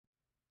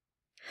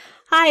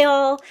Hi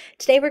all!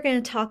 Today we're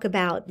going to talk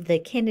about the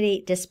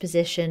candidate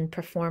disposition,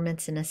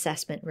 performance, and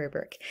assessment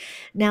rubric.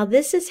 Now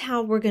this is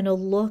how we're going to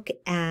look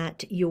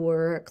at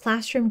your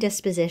classroom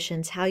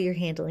dispositions, how you're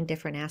handling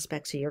different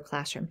aspects of your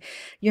classroom.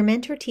 Your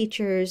mentor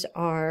teachers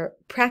are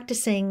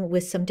practicing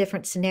with some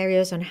different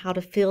scenarios on how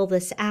to fill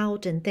this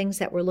out and things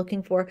that we're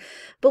looking for,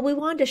 but we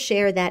wanted to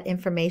share that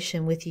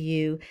information with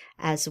you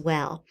as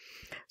well.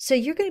 So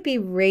you're going to be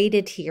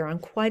rated here on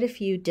quite a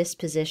few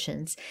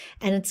dispositions,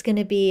 and it's going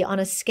to be on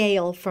a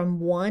scale from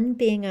 1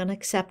 being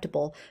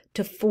unacceptable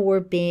to 4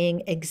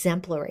 being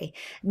exemplary.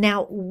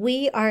 Now,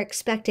 we are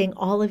expecting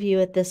all of you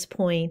at this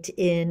point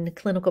in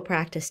clinical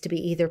practice to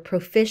be either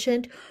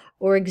proficient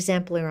or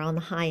exemplary on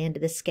the high end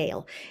of the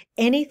scale.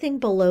 Anything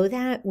below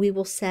that, we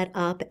will set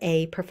up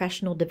a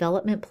professional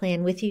development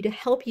plan with you to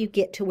help you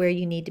get to where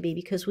you need to be,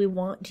 because we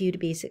want you to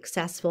be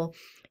successful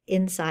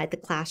inside the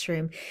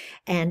classroom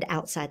and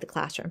outside the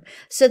classroom.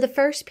 So the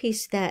first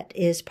piece that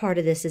is part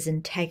of this is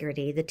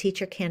integrity. The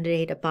teacher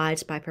candidate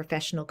abides by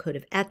professional code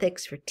of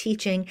ethics for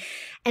teaching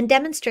and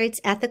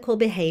demonstrates ethical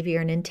behavior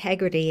and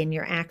integrity in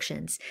your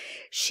actions.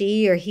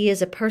 She or he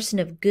is a person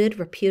of good,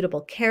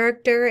 reputable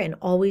character and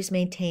always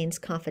maintains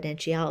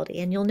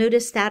confidentiality. And you'll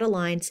notice that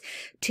aligns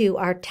to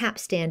our TAP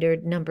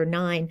standard number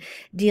 9,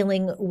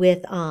 dealing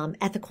with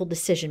ethical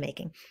decision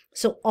making.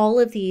 So all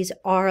of these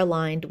are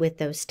aligned with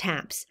those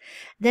TAPs.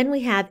 Then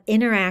we have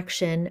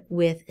interaction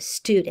with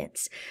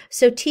students.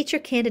 So teacher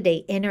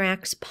candidate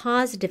interacts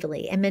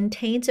positively and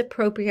maintains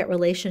appropriate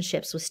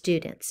relationships with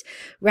students.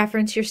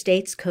 Reference your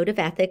state's code of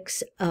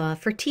ethics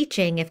for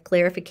teaching if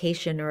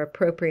clarification or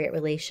appropriate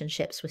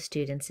relationships with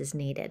students is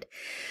needed.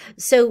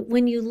 So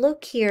when you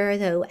look here,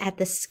 though, at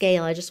the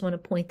scale, I just want to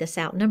point this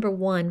out. Number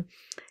 1,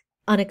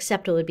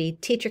 unacceptable would be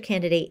teacher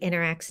candidate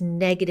interacts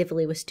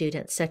negatively with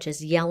students, such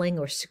as yelling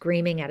or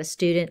screaming at a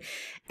student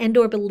and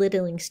or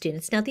belittling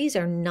students. Now, these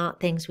are not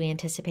things we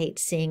anticipate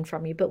seeing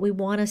from you, but we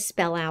want to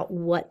spell out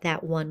what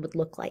that one would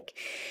look like.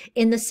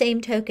 In the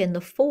same token,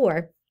 the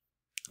 4,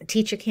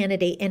 teacher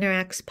candidate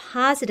interacts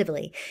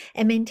positively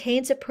and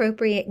maintains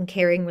appropriate and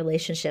caring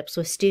relationships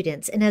with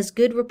students and has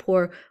good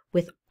rapport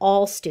with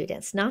all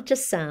students, not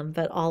just some,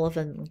 but all of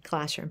them in the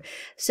classroom.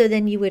 So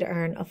then you would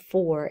earn a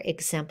 4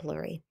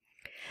 exemplary.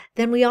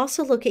 Then we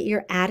also look at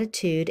your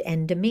attitude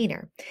and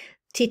demeanor.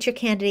 Teacher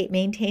candidate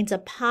maintains a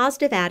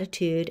positive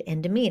attitude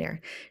and demeanor.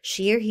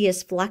 She or he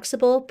is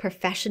flexible,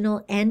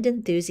 professional, and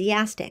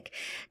enthusiastic.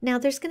 Now,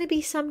 there's going to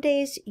be some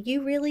days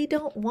you really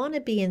don't want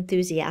to be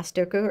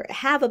enthusiastic or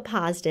have a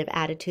positive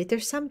attitude.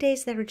 There's some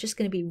days that are just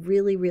going to be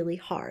really, really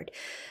hard.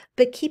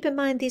 But keep in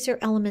mind, these are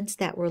elements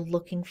that we're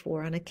looking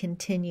for on a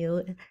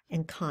continued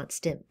and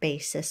constant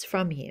basis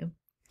from you.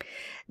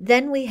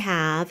 Then we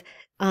have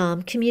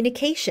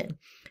communication.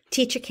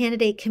 Teacher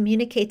candidate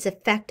communicates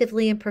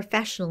effectively and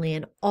professionally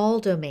in all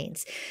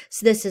domains.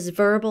 So this is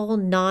verbal,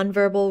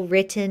 nonverbal,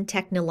 written,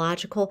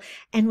 technological,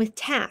 and with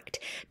tact.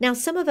 Now,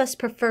 some of us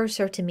prefer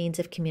certain means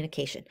of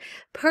communication.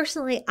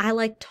 Personally, I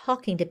like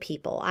talking to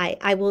people.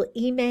 I will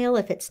email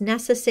if it's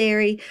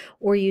necessary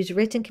or use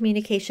written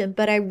communication,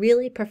 but I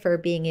really prefer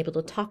being able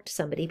to talk to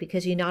somebody,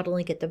 because you not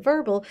only get the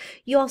verbal,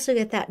 you also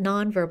get that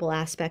nonverbal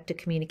aspect of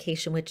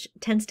communication, which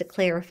tends to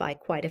clarify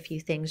quite a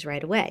few things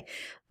right away.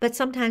 But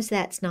sometimes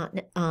that's not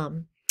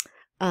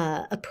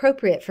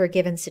appropriate for a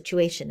given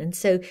situation. And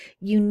so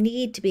you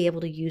need to be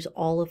able to use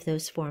all of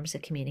those forms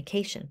of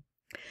communication.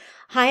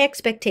 High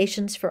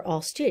expectations for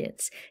all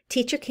students.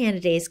 Teacher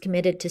candidate is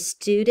committed to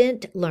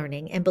student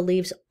learning and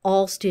believes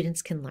all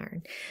students can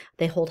learn.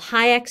 They hold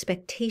high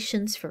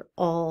expectations for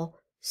all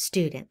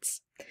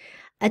students.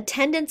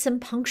 Attendance and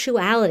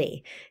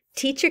punctuality.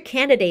 Teacher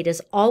candidate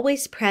is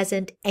always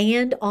present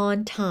and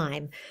on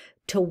time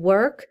to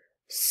work,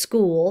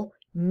 school,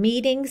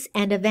 meetings,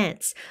 and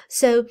events.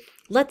 So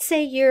let's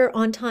say you're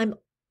on time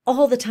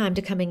all the time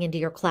to coming into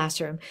your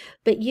classroom,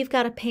 but you've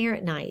got a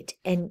parent night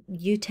and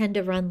you tend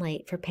to run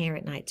late for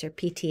parent nights or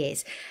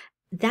PTAs.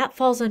 That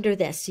falls under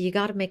this. So you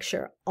got to make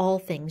sure all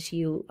things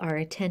you are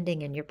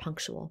attending and you're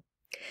punctual.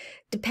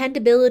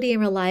 Dependability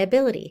and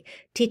reliability.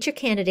 Teacher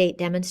candidate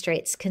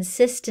demonstrates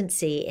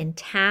consistency in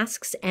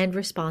tasks and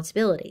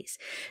responsibilities.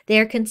 They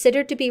are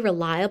considered to be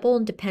reliable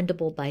and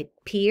dependable by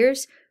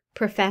peers,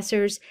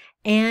 professors,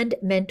 and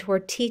mentor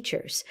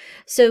teachers.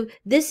 So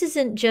this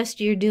isn't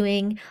just you're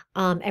doing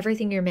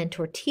everything your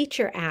mentor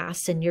teacher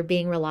asks and you're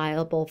being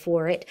reliable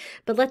for it,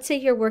 but let's say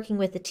you're working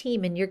with a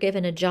team and you're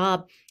given a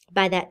job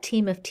by that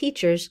team of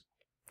teachers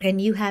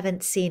and you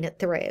haven't seen it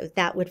through.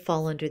 That would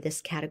fall under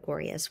this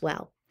category as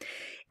well.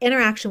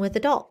 Interaction with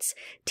adults.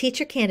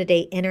 Teacher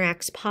candidate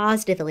interacts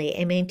positively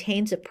and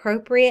maintains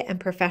appropriate and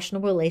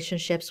professional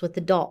relationships with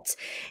adults,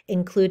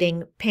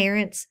 including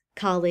parents,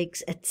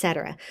 colleagues,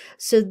 etc.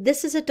 So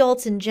this is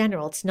adults in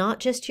general. It's not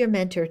just your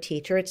mentor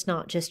teacher. It's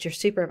not just your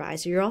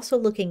supervisor. You're also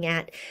looking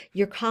at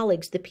your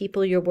colleagues, the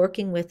people you're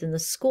working with in the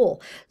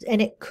school. And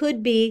it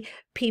could be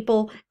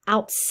people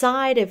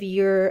outside of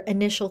your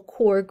initial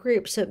core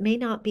group. So it may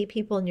not be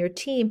people in your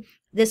team,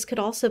 This could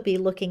also be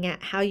looking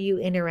at how you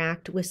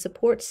interact with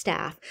support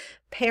staff,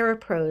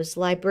 parapros,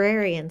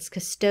 librarians,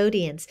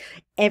 custodians,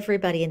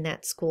 everybody in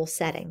that school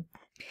setting.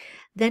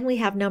 Then we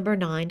have number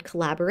 9,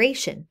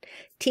 collaboration.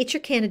 Teacher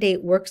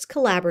candidate works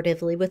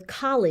collaboratively with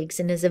colleagues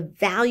and is a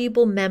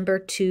valuable member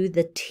to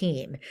the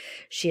team.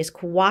 She is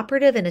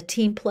cooperative and a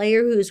team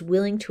player who is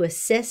willing to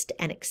assist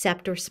and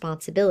accept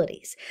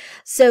responsibilities.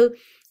 So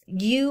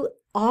you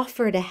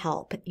offer to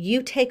help.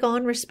 You take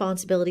on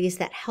responsibilities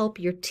that help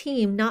your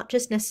team, not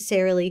just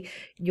necessarily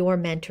your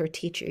mentor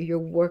teacher. You're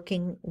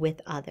working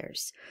with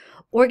others.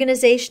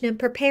 Organization and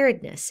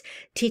preparedness.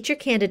 Teacher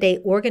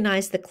candidate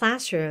organized the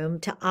classroom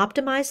to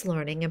optimize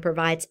learning and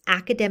provides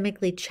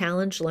academically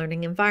challenged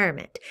learning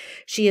environment.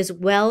 She is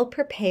well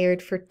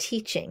prepared for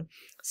teaching.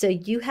 So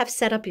you have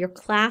set up your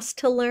class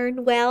to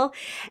learn well,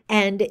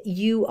 and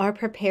you are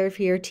prepared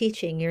for your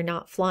teaching. You're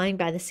not flying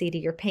by the seat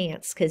of your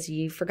pants because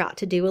you forgot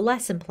to do a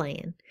lesson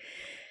plan.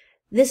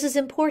 This is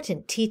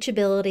important,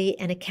 teachability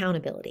and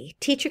accountability.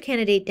 Teacher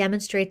candidate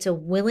demonstrates a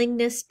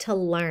willingness to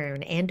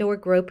learn and or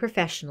grow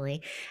professionally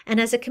and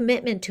has a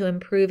commitment to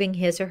improving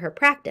his or her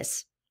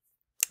practice.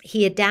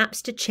 He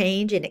adapts to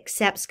change and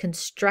accepts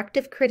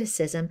constructive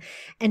criticism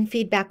and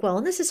feedback well.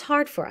 And this is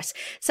hard for us.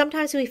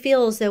 Sometimes we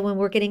feel as though when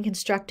we're getting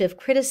constructive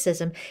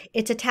criticism,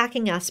 it's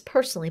attacking us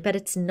personally, but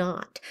it's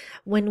not.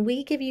 When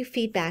we give you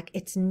feedback,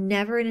 it's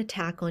never an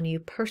attack on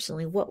you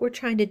personally. What we're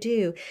trying to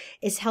do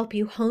is help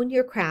you hone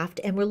your craft,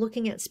 and we're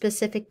looking at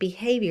specific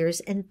behaviors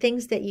and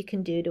things that you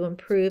can do to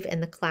improve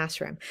in the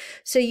classroom.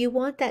 So you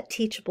want that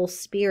teachable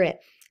spirit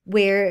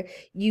where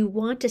you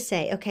want to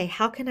say, okay,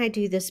 how can I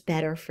do this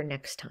better for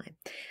next time?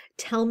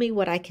 Tell me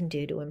what I can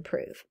do to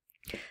improve.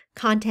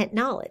 Content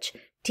knowledge.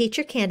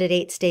 Teacher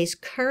candidate stays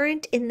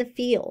current in the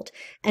field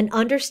and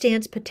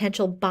understands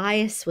potential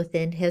bias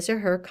within his or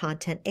her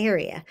content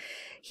area.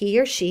 He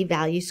or she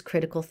values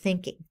critical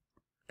thinking.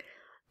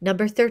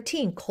 Number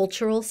 13,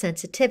 cultural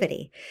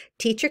sensitivity.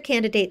 Teacher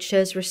candidate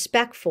shows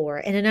respect for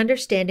and an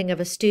understanding of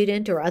a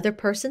student or other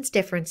person's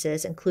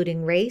differences,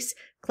 including race,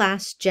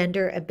 class,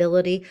 gender,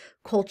 ability,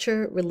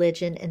 culture,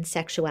 religion, and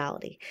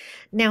sexuality.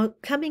 Now,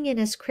 coming in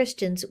as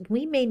Christians,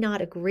 we may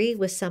not agree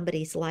with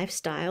somebody's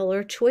lifestyle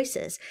or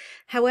choices.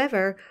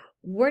 However,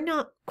 we're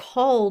not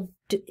called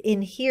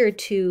in here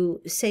to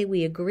say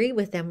we agree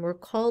with them. We're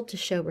called to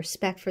show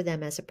respect for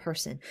them as a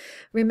person.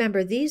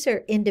 Remember, these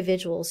are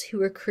individuals who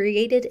are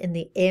created in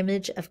the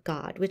image of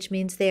God, which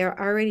means they are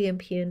already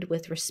impugned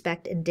with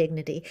respect and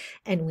dignity,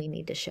 and we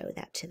need to show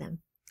that to them.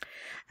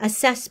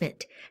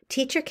 Assessment.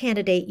 Teacher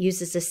candidate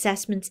uses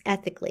assessments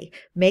ethically,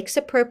 makes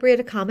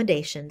appropriate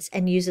accommodations,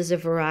 and uses a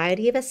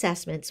variety of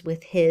assessments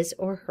with his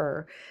or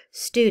her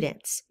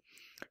students.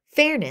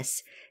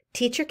 Fairness.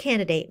 Teacher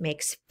candidate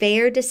makes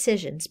fair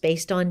decisions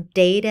based on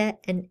data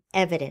and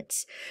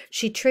evidence.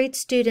 She treats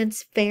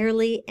students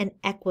fairly and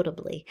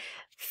equitably.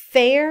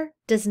 Fair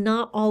does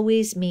not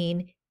always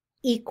mean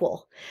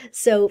equal.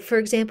 So, for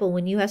example,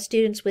 when you have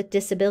students with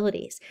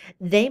disabilities,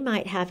 they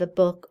might have a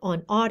book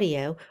on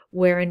audio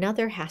where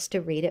another has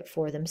to read it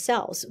for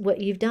themselves. What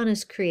you've done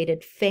is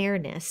created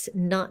fairness,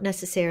 not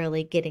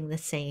necessarily getting the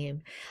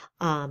same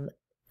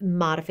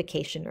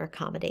modification or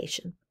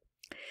accommodation.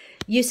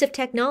 Use of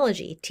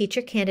technology.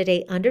 Teacher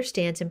candidate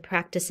understands and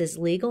practices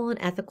legal and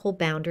ethical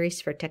boundaries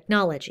for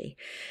technology.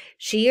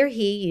 She or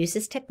he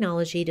uses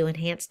technology to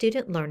enhance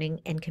student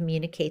learning and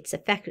communicates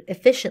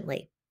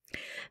efficiently.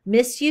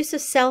 Misuse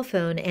of cell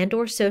phone and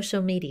or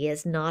social media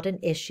is not an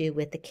issue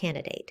with the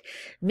candidate.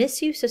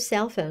 Misuse of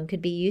cell phone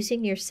could be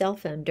using your cell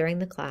phone during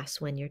the class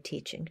when you're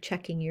teaching,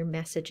 checking your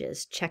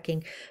messages,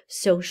 checking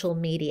social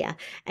media,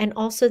 and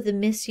also the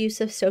misuse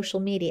of social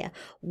media.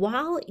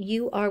 While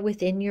you are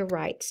within your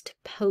rights to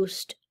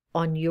post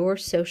on your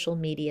social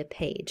media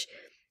page,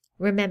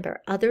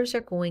 remember, others are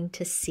going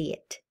to see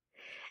it.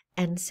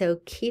 And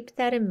so keep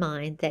that in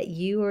mind, that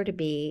you are to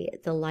be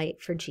the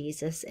light for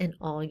Jesus in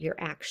all your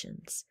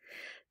actions.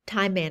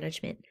 Time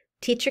management.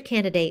 Teacher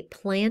candidate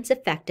plans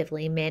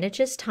effectively,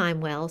 manages time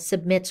well,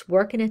 submits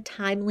work in a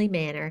timely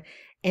manner,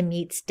 and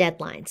meets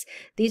deadlines.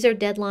 These are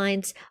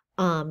deadlines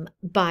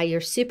by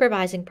your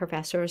supervising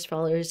professor as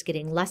far as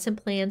getting lesson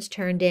plans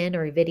turned in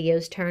or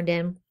videos turned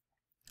in.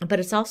 But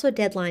it's also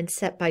deadlines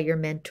set by your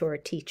mentor or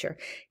teacher,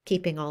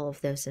 keeping all of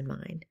those in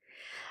mind.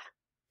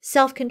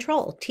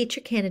 Self-control.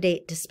 Teacher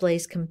candidate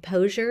displays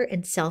composure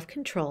and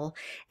self-control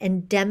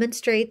and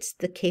demonstrates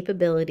the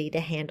capability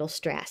to handle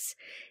stress.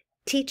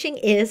 Teaching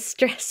is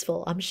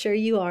stressful. I'm sure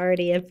you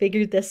already have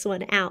figured this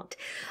one out,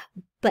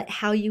 but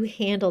how you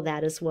handle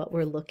that is what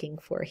we're looking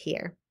for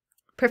here.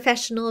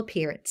 Professional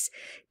appearance.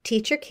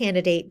 Teacher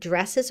candidate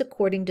dresses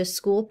according to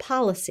school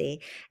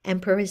policy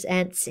and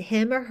presents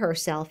him or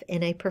herself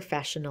in a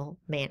professional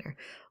manner.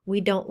 We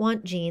don't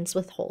want jeans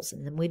with holes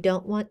in them. We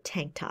don't want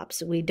tank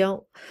tops. We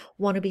don't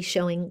want to be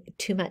showing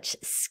too much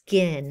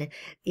skin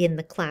in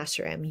the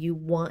classroom. You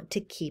want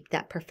to keep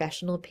that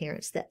professional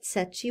appearance that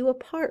sets you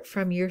apart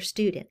from your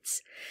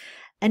students.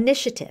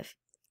 Initiative.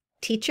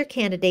 Teacher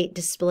candidate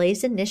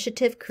displays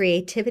initiative,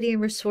 creativity, and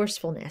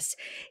resourcefulness.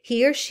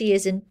 He or she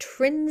is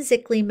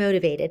intrinsically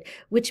motivated,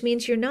 which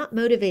means you're not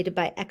motivated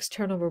by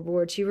external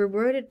rewards. You're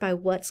rewarded by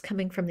what's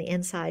coming from the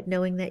inside,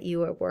 knowing that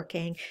you are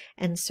working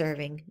and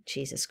serving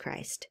Jesus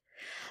Christ.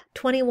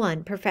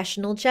 21,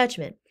 professional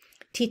judgment.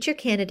 Teacher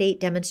candidate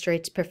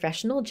demonstrates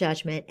professional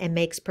judgment and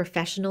makes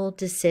professional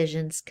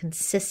decisions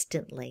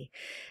consistently.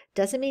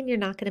 Doesn't mean you're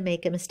not going to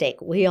make a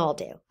mistake. We all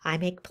do. I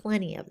make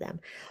plenty of them.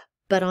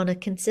 But on a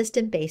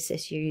consistent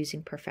basis, you're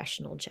using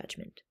professional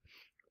judgment.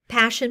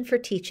 Passion for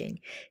teaching.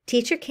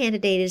 Teacher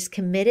candidate is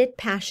committed,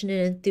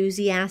 passionate, and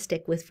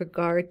enthusiastic with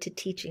regard to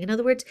teaching. In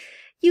other words,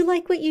 you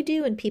like what you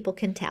do and people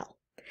can tell.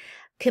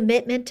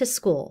 Commitment to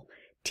school.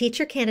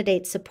 Teacher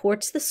candidate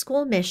supports the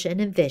school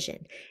mission and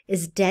vision,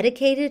 is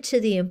dedicated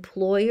to the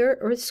employer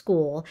or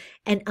school,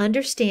 and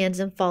understands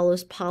and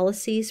follows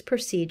policies,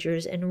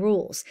 procedures, and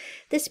rules.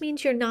 This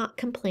means you're not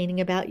complaining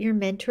about your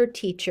mentor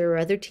teacher or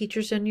other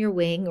teachers on your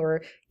wing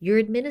or your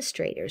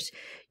administrators.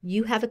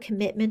 You have a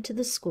commitment to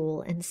the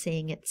school and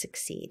seeing it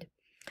succeed.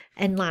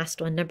 And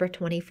last one, number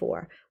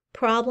 24,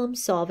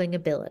 problem-solving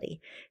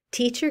ability.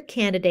 Teacher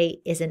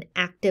candidate is an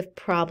active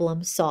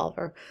problem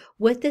solver.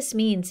 What this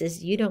means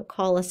is you don't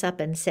call us up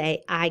and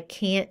say, I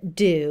can't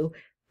do,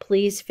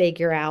 please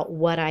figure out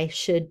what I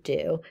should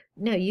do.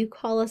 No, you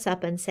call us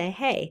up and say,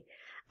 hey,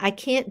 I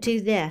can't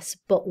do this,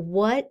 but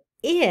what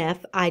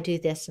if I do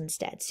this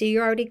instead? So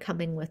you're already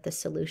coming with a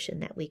solution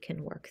that we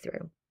can work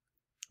through.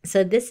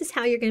 So this is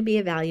how you're going to be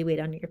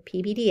evaluated on your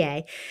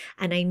PBDA,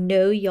 and I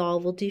know y'all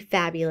will do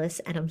fabulous,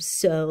 and I'm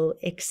so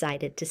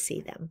excited to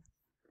see them.